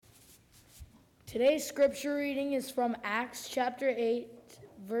Today's scripture reading is from Acts chapter 8,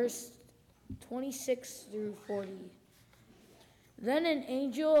 verse 26 through 40. Then an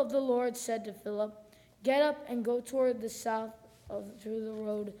angel of the Lord said to Philip, "Get up and go toward the south through the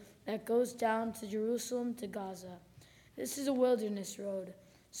road that goes down to Jerusalem to Gaza. This is a wilderness road."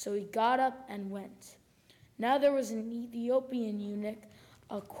 So he got up and went. Now there was an Ethiopian eunuch,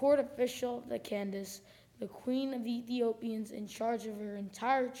 a court official of the Candace, the queen of the Ethiopians, in charge of her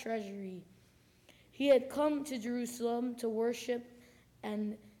entire treasury. He had come to Jerusalem to worship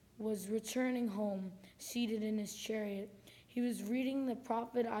and was returning home, seated in his chariot. He was reading the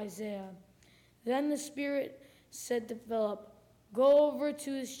prophet Isaiah. Then the Spirit said to Philip, "Go over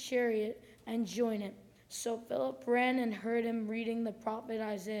to his chariot and join it." So Philip ran and heard him reading the prophet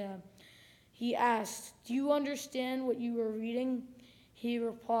Isaiah. He asked, "Do you understand what you are reading?" He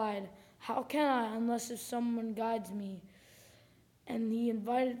replied, "How can I unless if someone guides me?" And he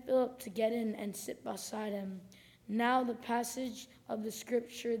invited Philip to get in and sit beside him. Now the passage of the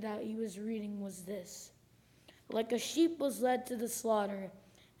scripture that he was reading was this: "Like a sheep was led to the slaughter,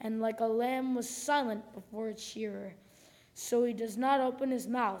 and like a lamb was silent before its shearer, so he does not open his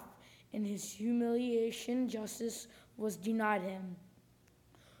mouth. In his humiliation justice was denied him.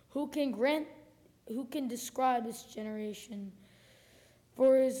 Who can describe his generation?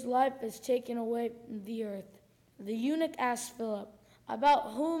 For his life is taken away from the earth." The eunuch asked Philip,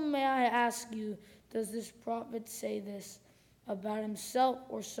 "About whom, may I ask you, does this prophet say this? About himself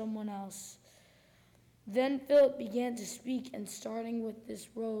or someone else?" Then Philip began to speak, and starting with this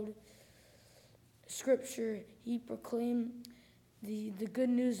road scripture, he proclaimed the good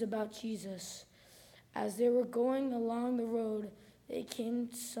news about Jesus. As they were going along the road, they came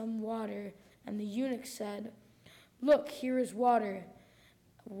to some water, and the eunuch said, "Look, here is water.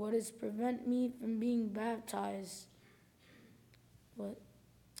 What does prevent me from being baptized?" But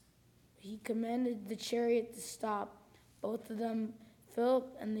he commanded the chariot to stop. Both of them,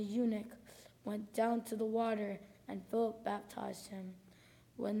 Philip and the eunuch, went down to the water, and Philip baptized him.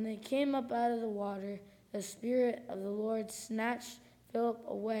 When they came up out of the water, the Spirit of the Lord snatched Philip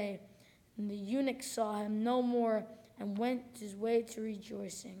away, and the eunuch saw him no more and went his way to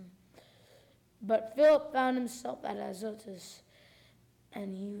rejoicing. But Philip found himself at Azotus,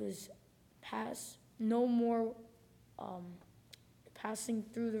 and he was passing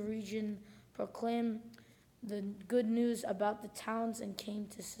through the region, proclaimed the good news about the towns, and came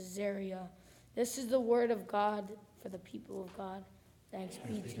to Caesarea. This is the word of God for the people of God. Thanks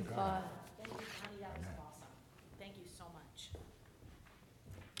be to God. Thank you, Connie. That was awesome. Thank you so much.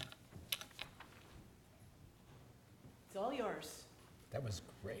 It's all yours. That was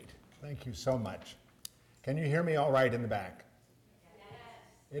great. Thank you so much. Can you hear me all right in the back?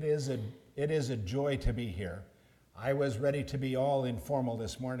 Yes. It is a joy to be here. I was ready to be all informal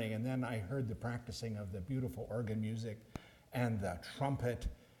this morning, and then I heard the practicing of the beautiful organ music and the trumpet,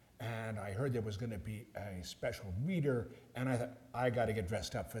 and I heard there was going to be a special reader, and I thought, I got to get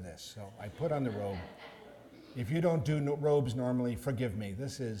dressed up for this. So I put on the robe. If you don't do robes normally, forgive me.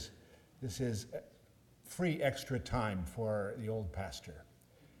 This is free extra time for the old pastor.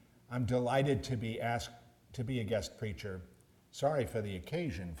 I'm delighted to be asked to be a guest preacher. Sorry for the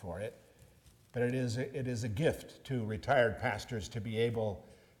occasion for it, but it is a gift to retired pastors to be able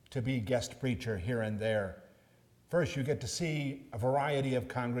to be guest preacher here and there. First, you get to see a variety of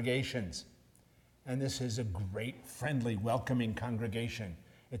congregations, and this is a great, friendly, welcoming congregation.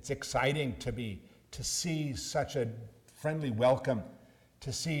 It's exciting to see such a friendly welcome,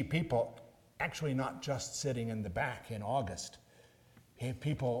 to see people actually not just sitting in the back in August.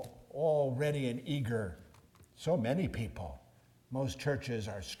 People all ready and eager. So many people. Most churches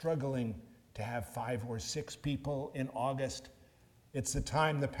are struggling to have 5 or 6 people in August. It's the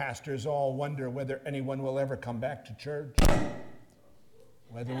time the pastors all wonder whether anyone will ever come back to church,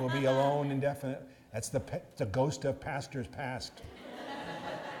 whether we'll be alone indefinitely. That's the ghost of pastors past.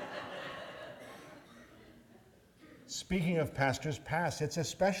 Speaking of pastors past, it's a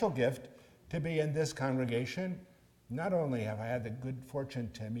special gift to be in this congregation. Not only have I had the good fortune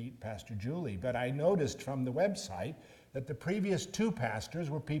to meet Pastor Julie, but I noticed from the website that the previous 2 pastors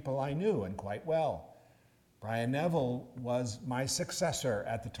were people I knew and quite well. Brian Neville was my successor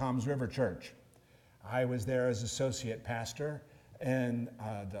at the Toms River Church. I was there as associate pastor in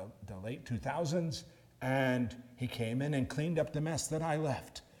the late 2000s, and he came in and cleaned up the mess that I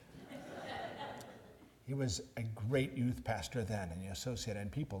left. He was a great youth pastor then, and the associate,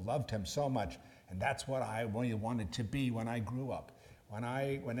 and people loved him so much. And that's what I really wanted to be when I grew up. When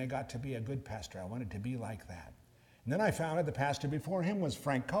I got to be a good pastor, I wanted to be like that. And then I found out the pastor before him was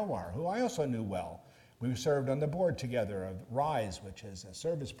Frank Kowar, who I also knew well. We served on the board together of RISE, which is a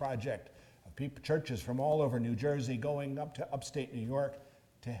service project of churches from all over New Jersey going up to upstate New York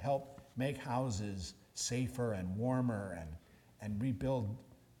to help make houses safer and warmer and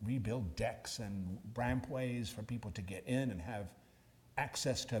rebuild decks and rampways for people to get in and have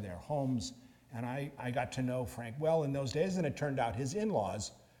access to their homes. And I got to know Frank well in those days, and it turned out his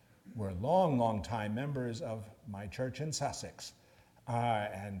in-laws were long time members of my church in Sussex.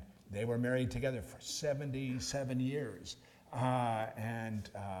 And they were married together for 77 years.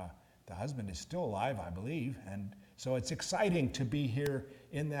 The husband is still alive, I believe. And so it's exciting to be here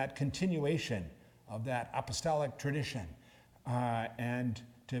in that continuation of that apostolic tradition and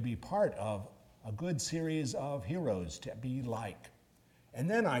to be part of a good series of heroes to be like. And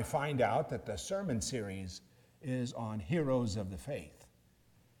then I find out that the sermon series is on heroes of the faith.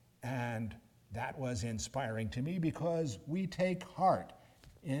 And that was inspiring to me because we take heart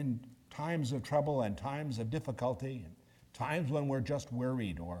in times of trouble and times of difficulty, and times when we're just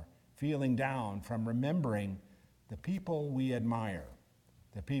worried or feeling down, from remembering the people we admire,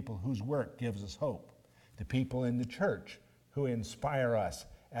 the people whose work gives us hope, the people in the church who inspire us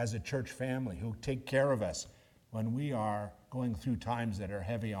as a church family, who take care of us when we are going through times that are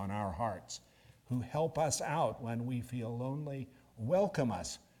heavy on our hearts, who help us out when we feel lonely, welcome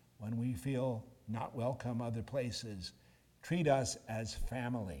us when we feel not welcome other places, treat us as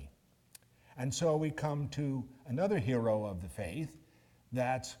family. And so we come to another hero of the faith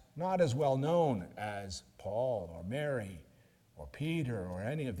that's not as well known as Paul or Mary or Peter or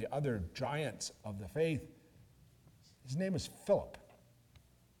any of the other giants of the faith. His name is Philip.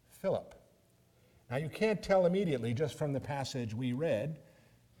 Philip. Now you can't tell immediately just from the passage we read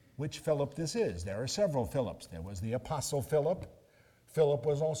which Philip this is. There are several Philips. There was the Apostle Philip. Philip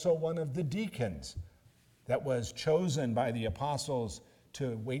was also one of the deacons that was chosen by the apostles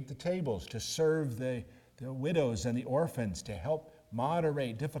to wait the tables, to serve the widows and the orphans, to help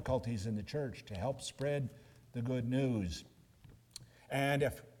moderate difficulties in the church, to help spread the good news. And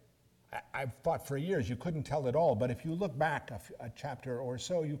I've thought for years you couldn't tell it all, but if you look back a chapter or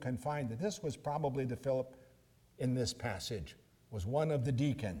so, you can find that this was probably the Philip in this passage, was one of the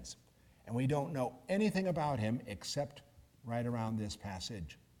deacons. And we don't know anything about him except right around this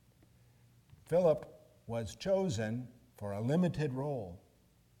passage. Philip was chosen for a limited role,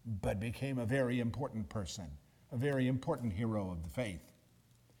 but became a very important person, a very important hero of the faith.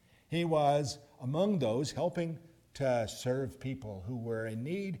 He was among those helping to serve people who were in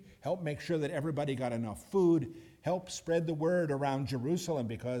need, help make sure that everybody got enough food, help spread the word around Jerusalem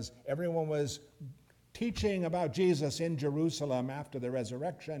because everyone was teaching about Jesus in Jerusalem after the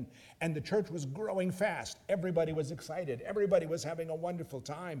resurrection, and the church was growing fast. Everybody was excited. Everybody was having a wonderful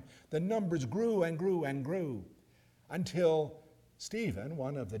time. The numbers grew and grew and grew until Stephen,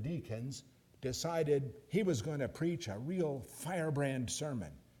 one of the deacons, decided he was going to preach a real firebrand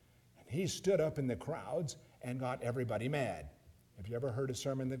sermon. And he stood up in the crowds and got everybody mad. Have you ever heard a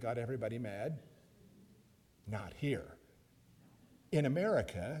sermon that got everybody mad? Not here. In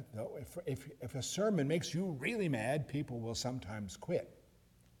America, though, if a sermon makes you really mad, people will sometimes quit.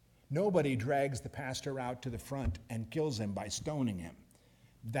 Nobody drags the pastor out to the front and kills him by stoning him.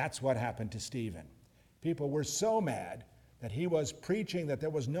 That's what happened to Stephen. People were so mad that he was preaching that there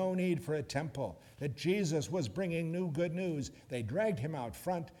was no need for a temple, that Jesus was bringing new good news. They dragged him out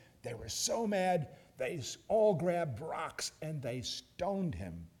front. They were so mad, they all grabbed rocks and they stoned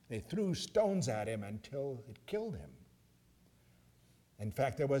him. They threw stones at him until it killed him. In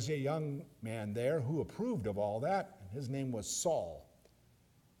fact, there was a young man there who approved of all that, and his name was Saul.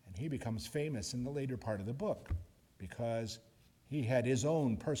 And he becomes famous in the later part of the book because he had his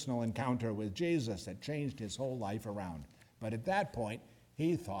own personal encounter with Jesus that changed his whole life around. But at that point,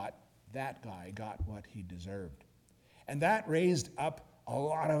 he thought that guy got what he deserved. And that raised up a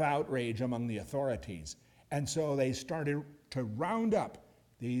lot of outrage among the authorities. And so they started to round up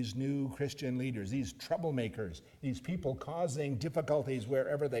these new Christian leaders, these troublemakers, these people causing difficulties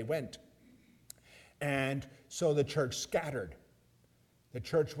wherever they went. And so the church scattered. The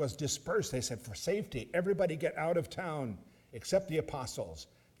church was dispersed. They said, for safety, everybody get out of town except the apostles.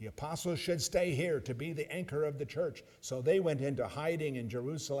 The apostles should stay here to be the anchor of the church. So they went into hiding in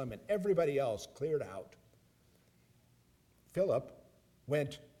Jerusalem and everybody else cleared out. Philip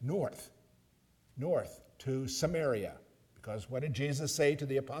went north to Samaria. Because what did Jesus say to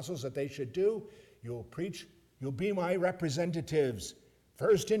the apostles that they should do? You'll preach, you'll be my representatives,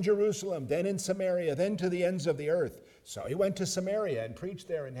 first in Jerusalem, then in Samaria, then to the ends of the earth. So he went to Samaria and preached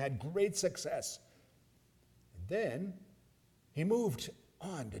there and had great success. And then he moved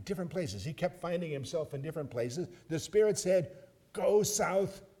on to different places. He kept finding himself in different places. The Spirit said, go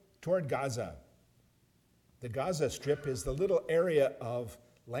south toward Gaza. The Gaza Strip is the little area of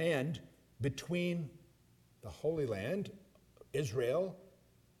land between the Holy Land, Israel,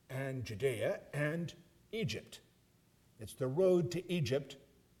 and Judea, and Egypt. It's the road to Egypt,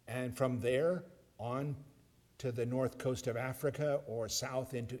 and from there on to the north coast of Africa or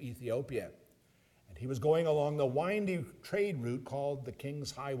south into Ethiopia. And he was going along the windy trade route called the King's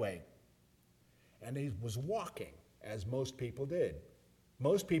Highway. And he was walking, as most people did.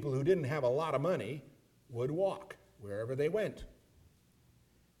 Most people who didn't have a lot of money would walk wherever they went.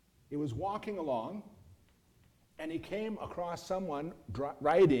 He was walking along, and he came across someone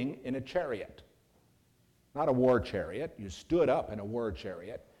riding in a chariot. Not a war chariot. You stood up in a war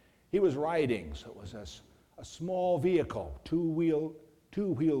chariot. He was riding, so it was a small vehicle,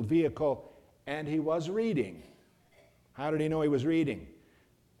 two-wheeled vehicle, and he was reading. How did he know he was reading?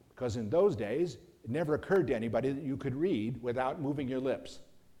 Because in those days, it never occurred to anybody that you could read without moving your lips.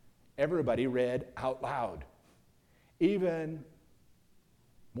 Everybody read out loud. Even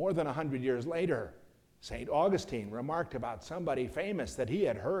more than 100 years later, St. Augustine remarked about somebody famous that he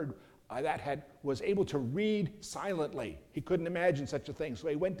had heard was able to read silently. He couldn't imagine such a thing, so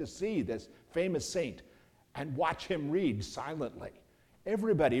he went to see this famous saint and watch him read silently.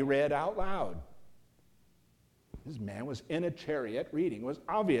 Everybody read out loud. This man was in a chariot reading. It was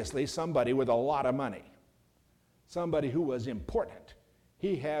obviously somebody with a lot of money, somebody who was important.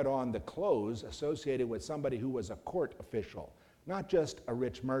 He had on the clothes associated with somebody who was a court official, not just a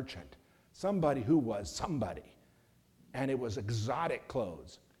rich merchant, somebody who was somebody. And it was exotic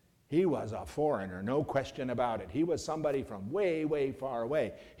clothes. He was a foreigner, no question about it. He was somebody from way, way far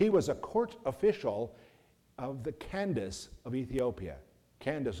away. He was a court official of the Candace of Ethiopia.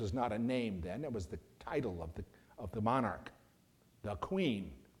 Candace was not a name then, it was the title of the monarch, the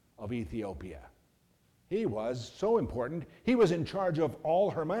queen of Ethiopia. He was so important, he was in charge of all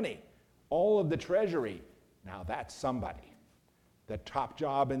her money, all of the treasury. Now that's somebody. The top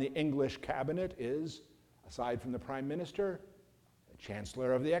job in the English cabinet is, aside from the prime minister, the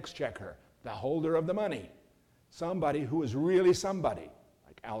chancellor of the exchequer, the holder of the money. Somebody who is really somebody,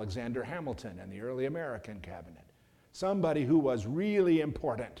 like Alexander Hamilton in the early American cabinet. Somebody who was really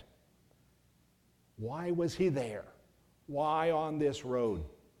important. Why was he there? Why on this road?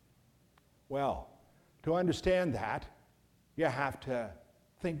 Well, to understand that, you have to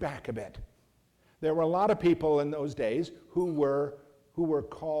think back a bit. There were a lot of people in those days who were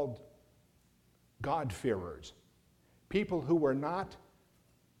called God-fearers. People who were not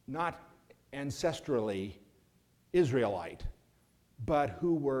ancestrally Israelite, but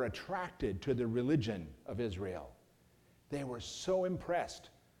who were attracted to the religion of Israel. They were so impressed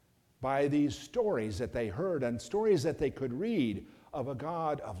by these stories that they heard and stories that they could read of a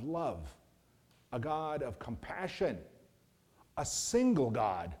God of love, a God of compassion, a single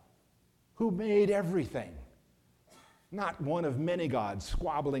God who made everything. Not one of many gods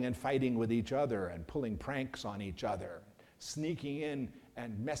squabbling and fighting with each other and pulling pranks on each other, sneaking in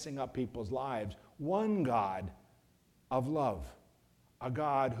and messing up people's lives. One God of love, a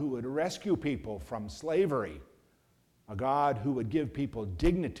God who would rescue people from slavery, a God who would give people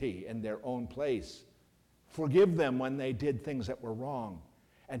dignity in their own place, forgive them when they did things that were wrong.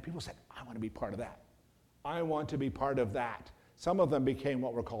 And people said, I want to be part of that. I want to be part of that. Some of them became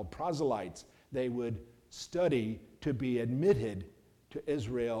what were called proselytes. They would study to be admitted to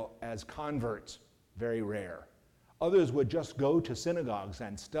Israel as converts, very rare. Others would just go to synagogues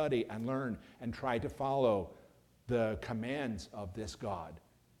and study and learn and try to follow the commands of this God.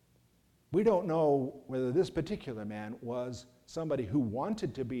 We don't know whether this particular man was somebody who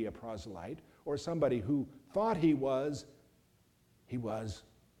wanted to be a proselyte or somebody who thought his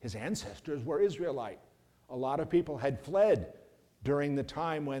ancestors were Israelite. A lot of people had fled during the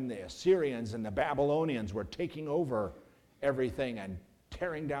time when the Assyrians and the Babylonians were taking over everything and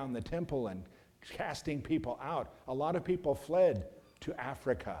tearing down the temple and casting people out. A lot of people fled to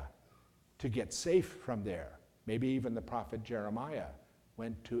Africa to get safe from there. Maybe even the prophet Jeremiah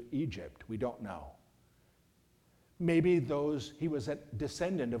went to Egypt. We don't know. Maybe he was a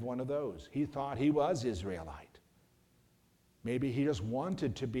descendant of one of those. He thought he was Israelite. Maybe he just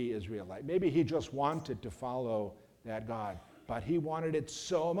wanted to be Israelite. Maybe he just wanted to follow that God. But he wanted it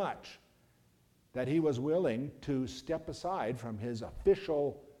so much that he was willing to step aside from his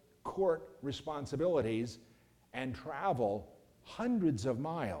official court responsibilities and travel hundreds of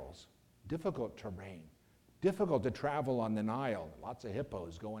miles, difficult terrain, difficult to travel on the Nile, lots of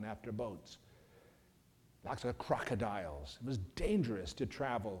hippos going after boats, lots of crocodiles. It was dangerous to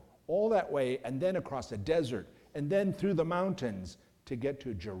travel all that way and then across the desert and then through the mountains to get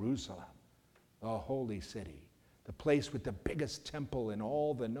to Jerusalem, the holy city, the place with the biggest temple in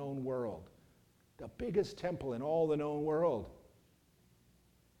all the known world, the biggest temple in all the known world.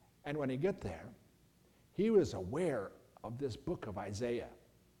 And when he got there, he was aware of this book of Isaiah.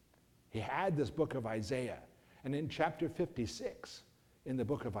 He had this book of Isaiah. And in chapter 56 in the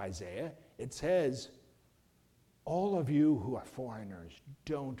book of Isaiah, it says, all of you who are foreigners,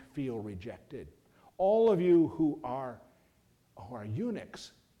 don't feel rejected. All of you who are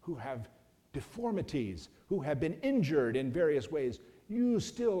eunuchs, who have deformities, who have been injured in various ways, you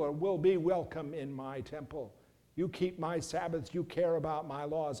still will be welcome in my temple. You keep my Sabbaths, you care about my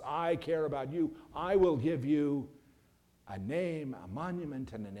laws, I care about you. I will give you a name, a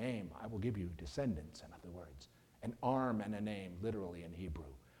monument and a name. I will give you descendants, in other words, an arm and a name, literally in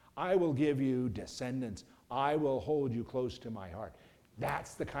Hebrew. I will give you descendants. I will hold you close to my heart.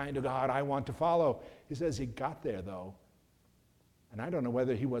 That's the kind of God I want to follow. He says he got there, though, and I don't know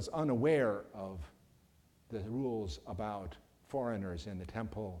whether he was unaware of the rules about foreigners in the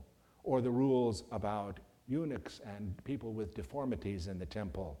temple or the rules about eunuchs and people with deformities in the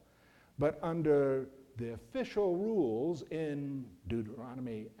temple. But under the official rules in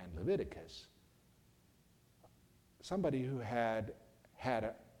Deuteronomy and Leviticus, somebody who had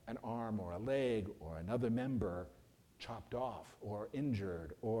an arm or a leg or another member chopped off or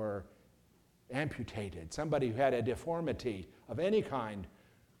injured or amputated, somebody who had a deformity of any kind,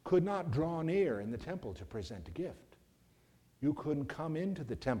 could not draw near in the temple to present a gift. You couldn't come into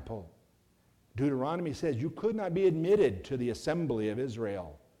the temple. Deuteronomy says you could not be admitted to the assembly of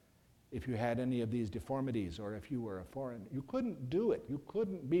Israel if you had any of these deformities or if you were a foreigner. You couldn't do it. You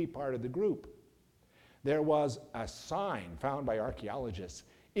couldn't be part of the group. There was a sign found by archaeologists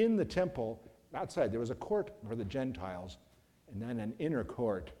in the temple outside. There was a court for the Gentiles and then an inner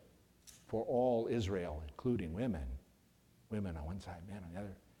court for all Israel, including women. Women on one side, men on the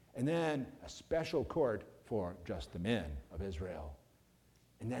other. And then a special court for just the men of Israel.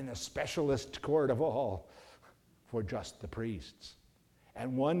 And then a specialist court of all for just the priests.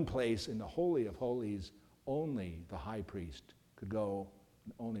 And one place in the Holy of Holies, only the high priest could go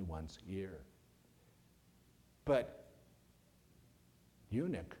only once a year. But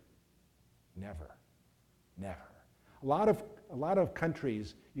eunuch, never. A lot of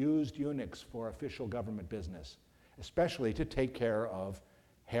countries used eunuchs for official government business, especially to take care of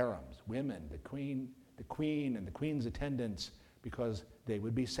harems, women, the queen and the queen's attendants, because they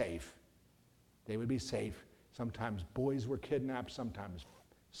would be safe. They would be safe. Sometimes boys were kidnapped, sometimes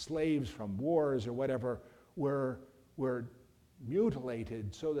slaves from wars or whatever were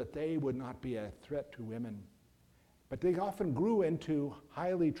mutilated so that they would not be a threat to women. But they often grew into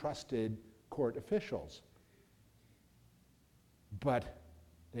highly trusted court officials. But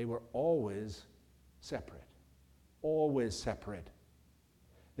they were always separate, always separate.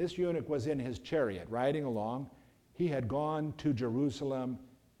 This eunuch was in his chariot riding along. He had gone to Jerusalem,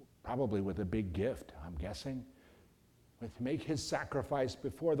 probably with a big gift, I'm guessing, to make his sacrifice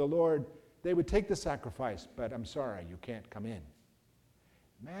before the Lord. They would take the sacrifice, but I'm sorry, you can't come in.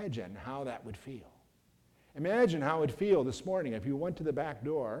 Imagine how that would feel. Imagine how it would feel this morning if you went to the back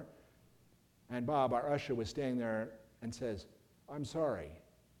door and Bob, our usher, was standing there and says, I'm sorry,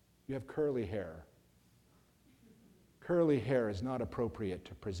 you have curly hair. Curly hair is not appropriate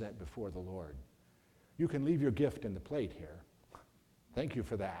to present before the Lord. You can leave your gift in the plate here. Thank you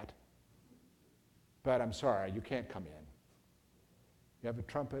for that. But I'm sorry, you can't come in. You have a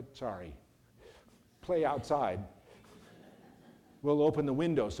trumpet? Sorry. Play outside. We'll open the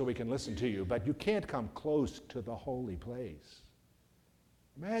window so we can listen to you, but you can't come close to the holy place.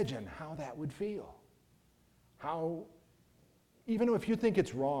 Imagine how that would feel. How, even if you think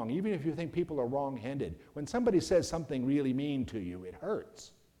it's wrong, even if you think people are wrong-handed, when somebody says something really mean to you, it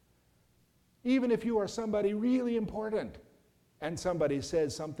hurts. Even if you are somebody really important and somebody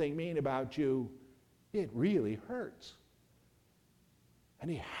says something mean about you, it really hurts. And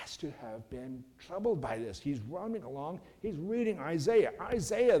he has to have been troubled by this. He's running along. He's reading Isaiah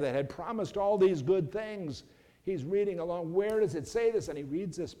that had promised all these good things. He's reading along. Where does it say this? And he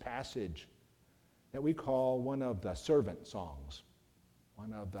reads this passage that we call one of the servant songs.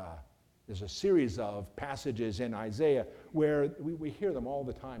 There's a series of passages in Isaiah where we hear them all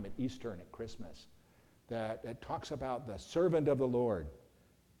the time at Easter and at Christmas that talks about the servant of the Lord,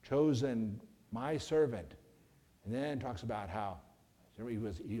 chosen, my servant. And then talks about how he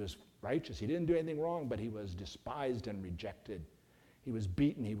was righteous. He didn't do anything wrong, but he was despised and rejected. He was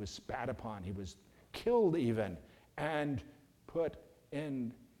beaten. He was spat upon. He was killed even and put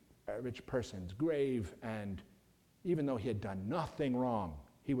in a rich person's grave. And even though he had done nothing wrong,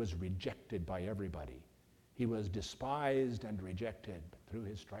 he was rejected by everybody. He was despised and rejected. But through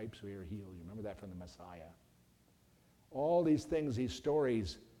his stripes we are healed. You remember that from the Messiah. All these things, these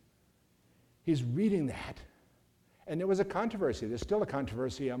stories. He's reading that. And there was a controversy. There's still a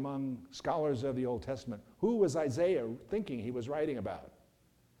controversy among scholars of the Old Testament. Who was Isaiah thinking he was writing about?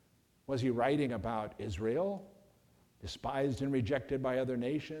 Was he writing about Israel, despised and rejected by other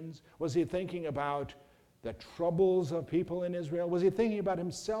nations? Was he thinking about the troubles of people in Israel? Was he thinking about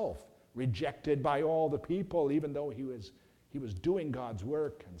himself, rejected by all the people, even though he was doing God's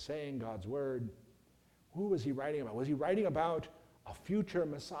work and saying God's word? Who was he writing about? Was he writing about a future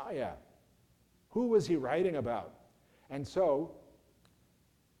Messiah? Who was he writing about? And so,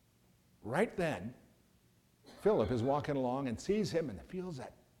 right then, Philip is walking along and sees him and feels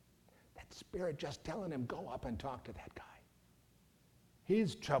that spirit just telling him, go up and talk to that guy.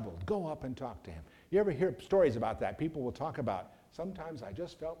 He's troubled. Go up and talk to him. You ever hear stories about that? People will talk about, sometimes I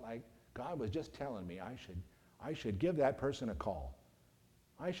just felt like God was just telling me I should give that person a call.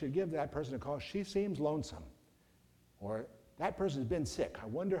 I should give that person a call. She seems lonesome. Or that person's been sick. I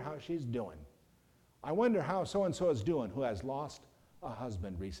wonder how she's doing. I wonder how so-and-so is doing who has lost a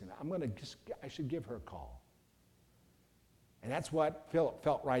husband recently. I should give her a call. And that's what Philip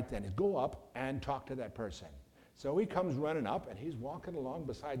felt right then, is go up and talk to that person. So he comes running up, and he's walking along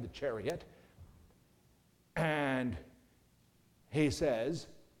beside the chariot, and he says,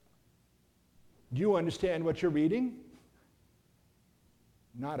 do you understand what you're reading?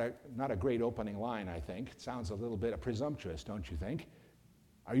 Not a great opening line, I think. It sounds a little bit presumptuous, don't you think?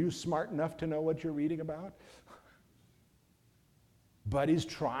 Are you smart enough to know what you're reading about? But he's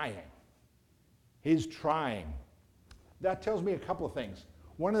trying. He's trying. That tells me a couple of things.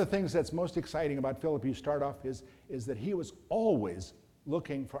 One of the things that's most exciting about Philip, you start off, is that he was always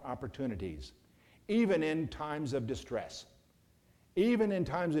looking for opportunities, even in times of distress. Even in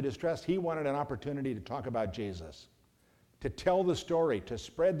times of distress, he wanted an opportunity to talk about Jesus, to tell the story, to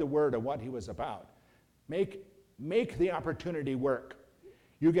spread the word of what he was about. Make the opportunity work.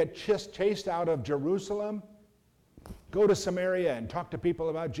 You get chased out of Jerusalem, go to Samaria and talk to people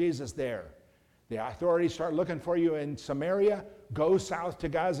about Jesus there. The authorities start looking for you in Samaria, go south to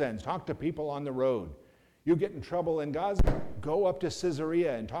Gaza and talk to people on the road. You get in trouble in Gaza, go up to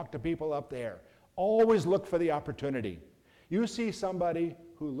Caesarea and talk to people up there. Always look for the opportunity. You see somebody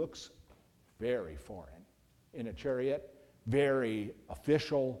who looks very foreign in a chariot, very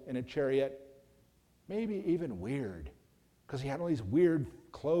official in a chariot, maybe even weird, because he had all these weird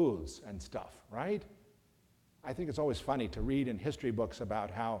clothes and stuff, right? I think it's always funny to read in history books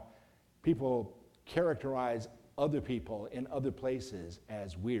about how people characterize other people in other places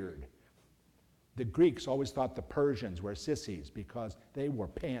as weird. The Greeks always thought the Persians were sissies because they wore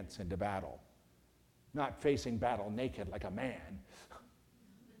pants into battle, not facing battle naked like a man.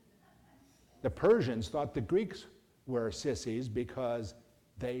 The Persians thought the Greeks were sissies because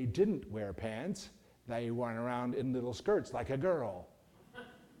they didn't wear pants. They went around in little skirts like a girl.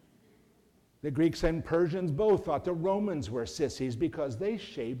 The Greeks and Persians both thought the Romans were sissies because they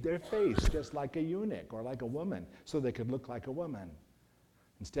shaved their face just like a eunuch or like a woman so they could look like a woman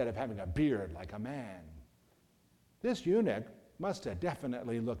instead of having a beard like a man. This eunuch must have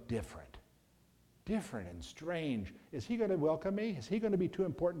definitely looked different and strange. Is he going to welcome me? Is he going to be too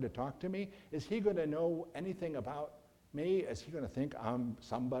important to talk to me? Is he going to know anything about me? Is he going to think I'm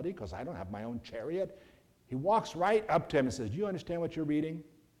somebody because I don't have my own chariot? He walks right up to him and says, do you understand what you're reading?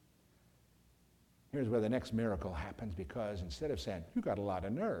 Here's where the next miracle happens, because instead of saying, you got a lot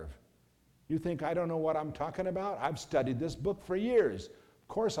of nerve, you think I don't know what I'm talking about? I've studied this book for years. Of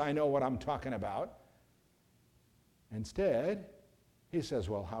course I know what I'm talking about. Instead, he says,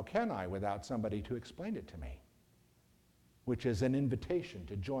 well, how can I without somebody to explain it to me? Which is an invitation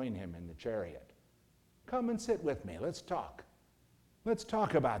to join him in the chariot. Come and sit with me. Let's talk. Let's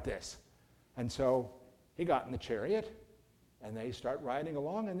talk about this. And so he got in the chariot, and they start riding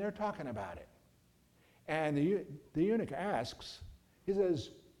along, and they're talking about it. And the eunuch asks, he says,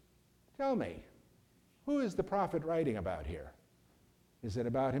 tell me, who is the prophet writing about here? Is it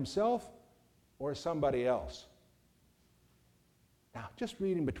about himself or somebody else? Now, just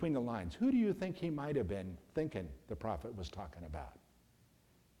reading between the lines, who do you think he might have been thinking the prophet was talking about?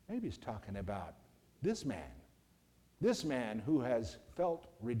 Maybe he's talking about this man who has felt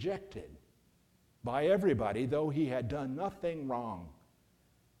rejected by everybody, though he had done nothing wrong.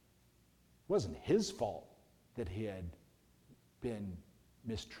 It wasn't his fault that he had been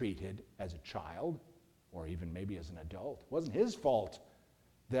mistreated as a child, or even maybe as an adult. It wasn't his fault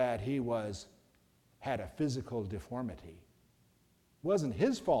that he had a physical deformity. It wasn't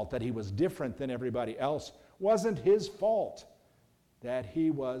his fault that he was different than everybody else. It wasn't his fault that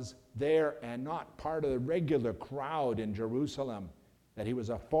he was there and not part of the regular crowd in Jerusalem, that he was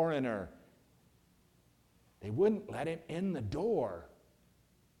a foreigner. They wouldn't let him in the door.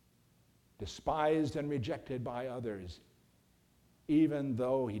 despised and rejected by others, even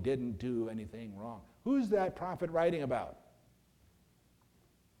though he didn't do anything wrong. Who's that prophet writing about?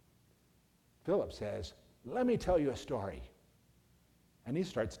 Philip says, let me tell you a story. And he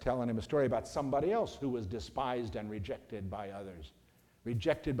starts telling him a story about somebody else who was despised and rejected by others,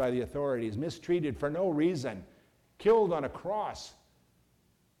 rejected by the authorities, mistreated for no reason, killed on a cross,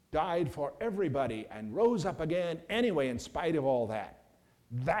 died for everybody, and rose up again anyway in spite of all that.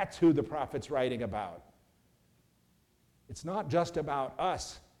 That's who the prophet's writing about. It's not just about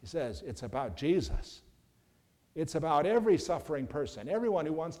us, he says, it's about Jesus. It's about every suffering person. Everyone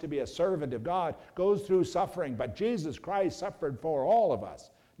who wants to be a servant of God goes through suffering, but Jesus Christ suffered for all of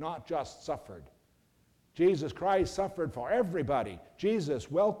us, not just suffered. Jesus Christ suffered for everybody.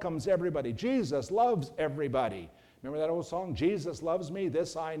 Jesus welcomes everybody. Jesus loves everybody. Remember that old song, Jesus loves me,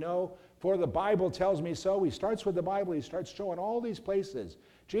 this I know, for the Bible tells me so. He starts with the Bible. He starts showing all these places.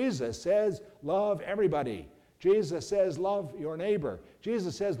 Jesus says, love everybody. Jesus says, love your neighbor.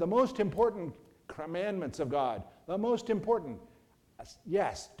 Jesus says the most important commandments of God, the most important,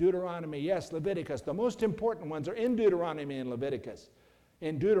 yes, Deuteronomy, yes, Leviticus, the most important ones are in Deuteronomy and Leviticus.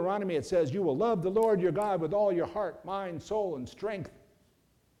 In Deuteronomy it says, you will love the Lord your God with all your heart, mind, soul, and strength.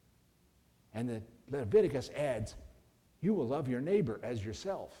 And the Leviticus adds, you will love your neighbor as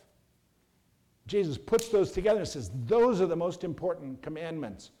yourself. Jesus puts those together and says, those are the most important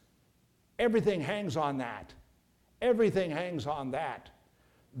commandments. Everything hangs on that. Everything hangs on that.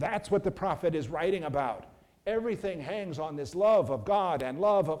 That's what the prophet is writing about. Everything hangs on this love of God and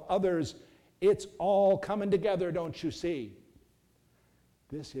love of others. It's all coming together, don't you see?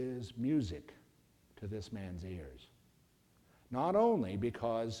 This is music to this man's ears. Not only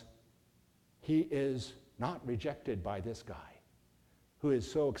because he is not rejected by this guy who is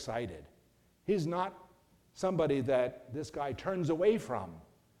so excited. He's not somebody that this guy turns away from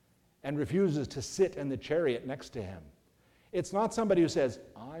and refuses to sit in the chariot next to him. It's not somebody who says,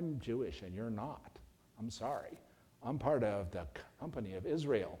 I'm Jewish and you're not. I'm sorry. I'm part of the company of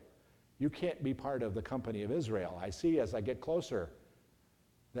Israel. You can't be part of the company of Israel. I see as I get closer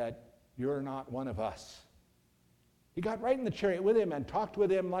that you're not one of us. He got right in the chariot with him and talked with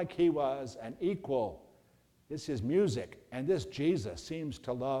him like he was an equal. This is music, and this Jesus seems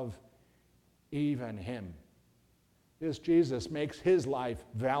to love even him. This Jesus makes his life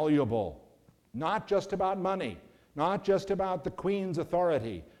valuable, not just about money, not just about the Queen's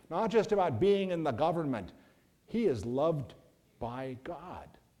authority, not just about being in the government. He is loved by God.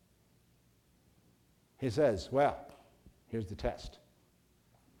 He says, well, here's the test.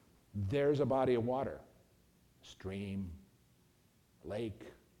 There's a body of water, stream, lake,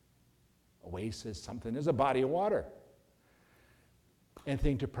 oasis, something. There's a body of water.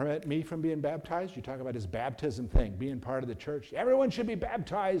 Anything to prevent me from being baptized? You talk about his baptism thing, being part of the church. Everyone should be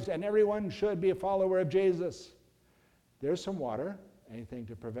baptized and everyone should be a follower of Jesus. There's some water. Anything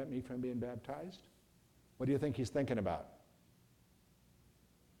to prevent me from being baptized? What do you think he's thinking about?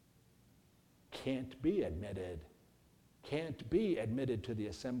 Can't be admitted. Can't be admitted to the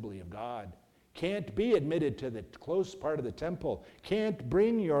assembly of God. Can't be admitted to the close part of the temple. Can't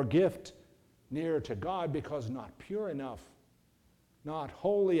bring your gift near to God because not pure enough, not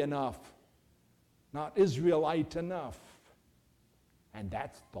holy enough, not Israelite enough. And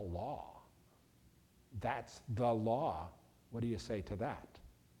that's the law. That's the law. What do you say to that?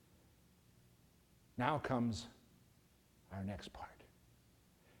 Now comes our next part.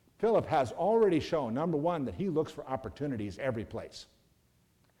 Philip has already shown, number one, that he looks for opportunities every place.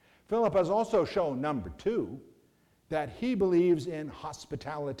 Philip has also shown, number two, that he believes in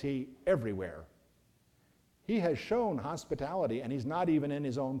hospitality everywhere. He has shown hospitality, and he's not even in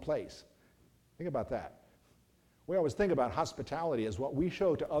his own place. Think about that. We always think about hospitality as what we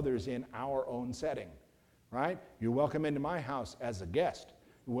show to others in our own setting, right? You're welcome into my house as a guest.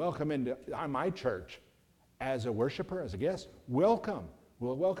 You're welcome into my church as a worshiper, as a guest. Welcome.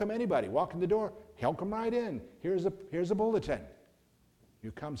 We'll welcome anybody. Walk in the door. Welcome right in. Here's a bulletin.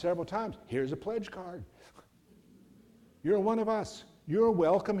 You come several times. Here's a pledge card. You're one of us. You're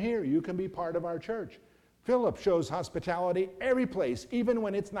welcome here. You can be part of our church. Philip shows hospitality every place, even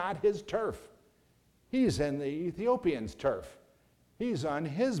when it's not his turf. He's in the Ethiopian's turf. He's on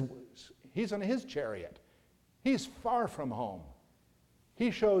his chariot. He's far from home.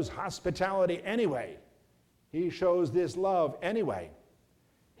 He shows hospitality anyway. He shows this love anyway.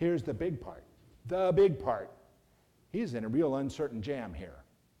 Here's the big part. The big part. He's in a real uncertain jam here.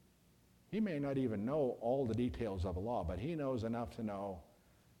 He may not even know all the details of the law, but he knows enough to know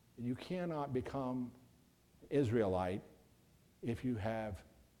that you cannot become Israelite if you're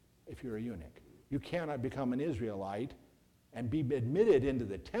a eunuch. You cannot become an Israelite and be admitted into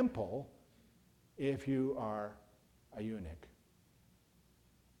the temple if you are a eunuch.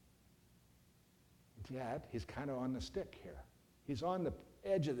 Yet, he's kind of on the stick here. He's on the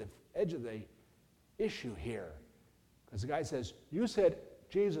edge of the issue here. Because the guy says, you said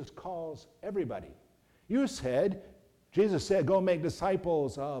Jesus calls everybody. You said, Jesus said, go make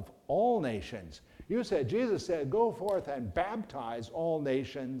disciples of all nations. You said, Jesus said, go forth and baptize all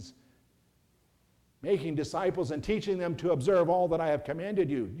nations, making disciples and teaching them to observe all that I have commanded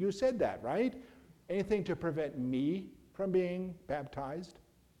you. You said that, right? Anything to prevent me from being baptized?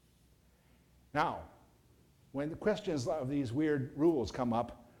 Now, when the questions of these weird rules come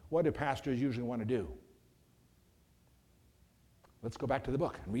up, what do pastors usually want to do? Let's go back to the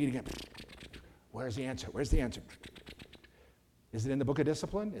book and read again. Where's the answer? Where's the answer? Is it in the book of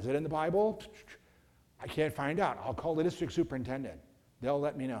discipline? Is it in the Bible? I can't find out. I'll call the district superintendent. They'll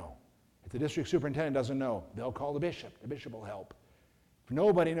let me know. If the district superintendent doesn't know, they'll call the bishop. The bishop will help. If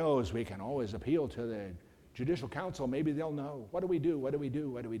nobody knows, we can always appeal to the judicial council. Maybe they'll know. What do we do? What do we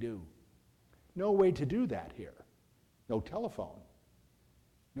do? What do we do? No way to do that here. No telephone.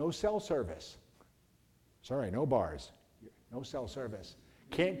 No cell service. Sorry, no bars. No cell service.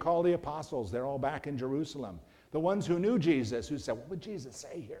 Can't call the apostles. They're all back in Jerusalem. The ones who knew Jesus, who said, what would Jesus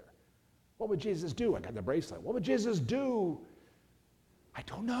say here? What would Jesus do? I got the bracelet. What would Jesus do? I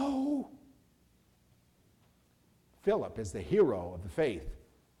don't know. Philip is the hero of the faith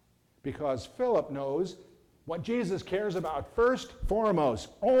because Philip knows what Jesus cares about first, foremost,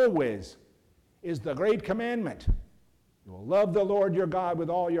 always is the great commandment. You will love the Lord your God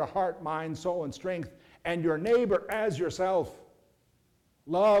with all your heart, mind, soul, and strength, and your neighbor as yourself.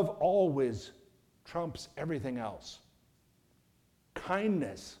 Love always trumps everything else.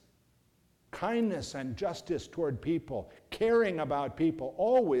 Kindness and justice toward people, caring about people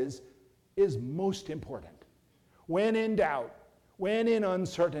always is most important. When in doubt, when in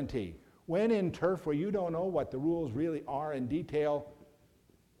uncertainty, when in turf where you don't know what the rules really are in detail,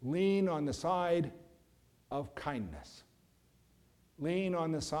 lean on the side of kindness. Lean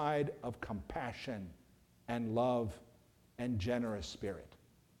on the side of compassion and love and generous spirit.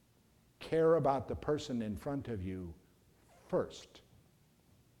 Care about the person in front of you first.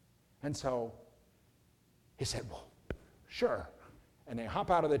 And so he said, well, sure. And they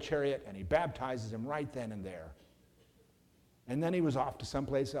hop out of the chariot and he baptizes him right then and there. And then he was off to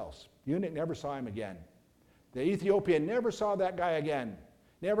someplace else. Eunuch never saw him again. The Ethiopian never saw that guy again.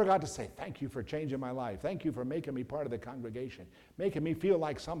 Never got to say, thank you for changing my life. Thank you for making me part of the congregation, making me feel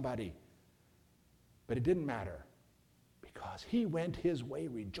like somebody. But it didn't matter because he went his way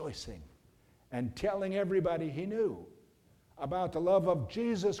rejoicing and telling everybody he knew about the love of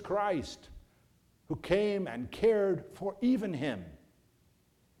Jesus Christ, who came and cared for even him.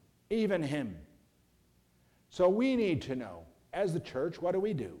 Even him. So we need to know, as the church, what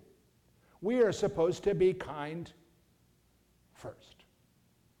do? We are supposed to be kind first.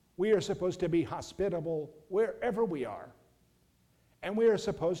 We are supposed to be hospitable wherever we are. And we are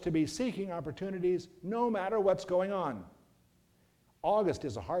supposed to be seeking opportunities no matter what's going on. August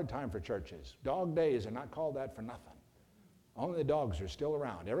is a hard time for churches. Dog days are not called that for nothing. Only the dogs are still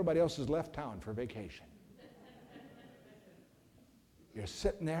around. Everybody else has left town for vacation. You're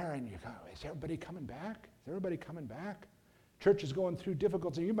sitting there and you go, is everybody coming back? Is everybody coming back? Church is going through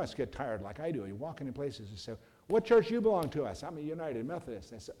difficulty. You must get tired like I do. You walk into places and say, what church do you belong to? I say, I'm a United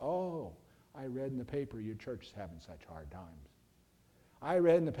Methodist. They say, oh, I read in the paper your church is having such hard times. I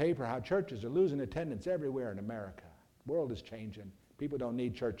read in the paper how churches are losing attendance everywhere in America. The world is changing. People don't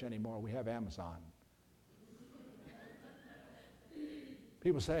need church anymore. We have Amazon.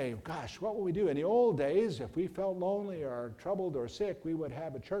 People say, gosh, what will we do? In the old days, if we felt lonely or troubled or sick, we would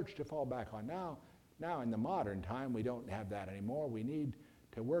have a church to fall back on. Now in the modern time, we don't have that anymore. We need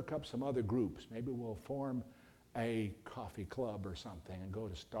to work up some other groups. Maybe we'll form a coffee club or something and go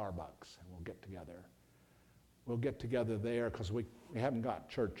to Starbucks and we'll get together. We'll get together there because we haven't got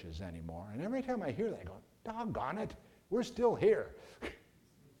churches anymore. And every time I hear that, I go, doggone it, we're still here.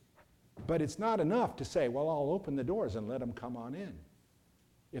 But it's not enough to say, well, I'll open the doors and let them come on in,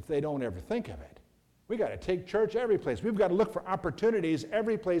 if they don't ever think of it. We got to take church every place. We've got to look for opportunities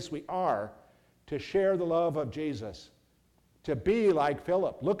every place we are to share the love of Jesus, to be like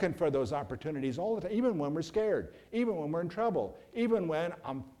Philip, looking for those opportunities all the time, even when we're scared, even when we're in trouble, even when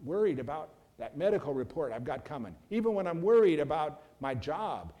I'm worried about that medical report I've got coming, even when I'm worried about my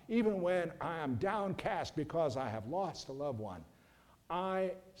job, even when I am downcast because I have lost a loved one.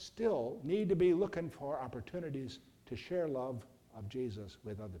 I still need to be looking for opportunities to share love of Jesus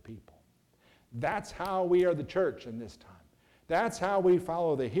with other people. That's how we are the church in this time. That's how we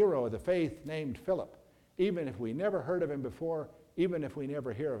follow the hero of the faith named Philip. Even if we never heard of him before, even if we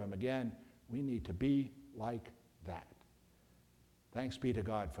never hear of him again, We need to be like that. Thanks be to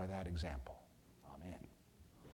God for that example.